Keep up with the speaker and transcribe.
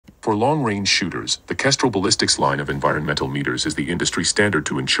For long-range shooters, the Kestrel Ballistics line of environmental meters is the industry standard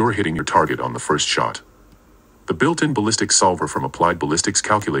to ensure hitting your target on the first shot. The built-in ballistics solver from Applied Ballistics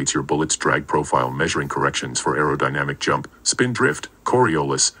calculates your bullet's drag profile, measuring corrections for aerodynamic jump, spin drift,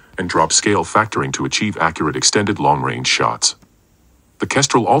 Coriolis, and drop scale, factoring to achieve accurate extended long-range shots. The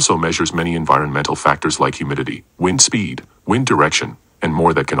Kestrel also measures many environmental factors like humidity, wind speed, wind direction, and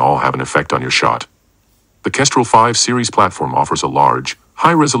more that can all have an effect on your shot. The Kestrel 5 series platform offers a large,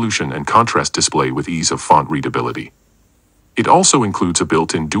 high-resolution and contrast display with ease of font readability. It also includes a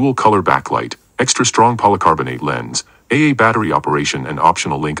built-in dual-color backlight, extra-strong polycarbonate lens, AA battery operation, and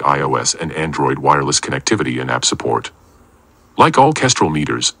optional link iOS and Android wireless connectivity and app support. Like all Kestrel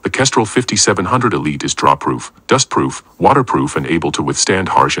meters, the Kestrel 5700 Elite is drop-proof, dust-proof, waterproof, and able to withstand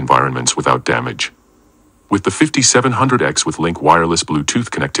harsh environments without damage. With the 5700X with Link wireless Bluetooth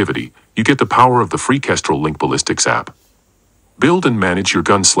connectivity, you get the power of the free Kestrel Link Ballistics app. Build and manage your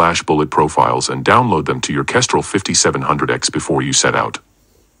gun/bullet profiles and download them to your Kestrel 5700X before you set out.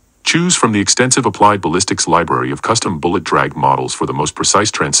 Choose from the extensive Applied Ballistics library of custom bullet drag models for the most precise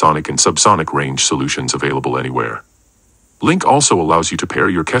transonic and subsonic range solutions available anywhere. Link also allows you to pair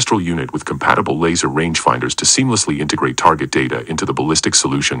your Kestrel unit with compatible laser rangefinders to seamlessly integrate target data into the ballistic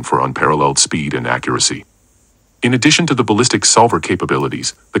solution for unparalleled speed and accuracy. In addition to the ballistics solver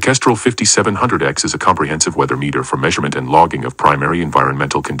capabilities, the Kestrel 5700X is a comprehensive weather meter for measurement and logging of primary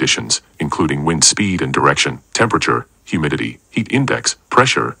environmental conditions, including wind speed and direction, temperature, humidity, heat index,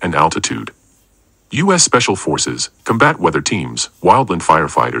 pressure, and altitude. U.S. Special Forces, combat weather teams, wildland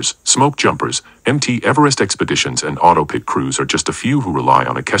firefighters, smoke jumpers, MT Everest expeditions, and auto pit crews are just a few who rely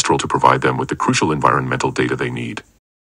on a Kestrel to provide them with the crucial environmental data they need.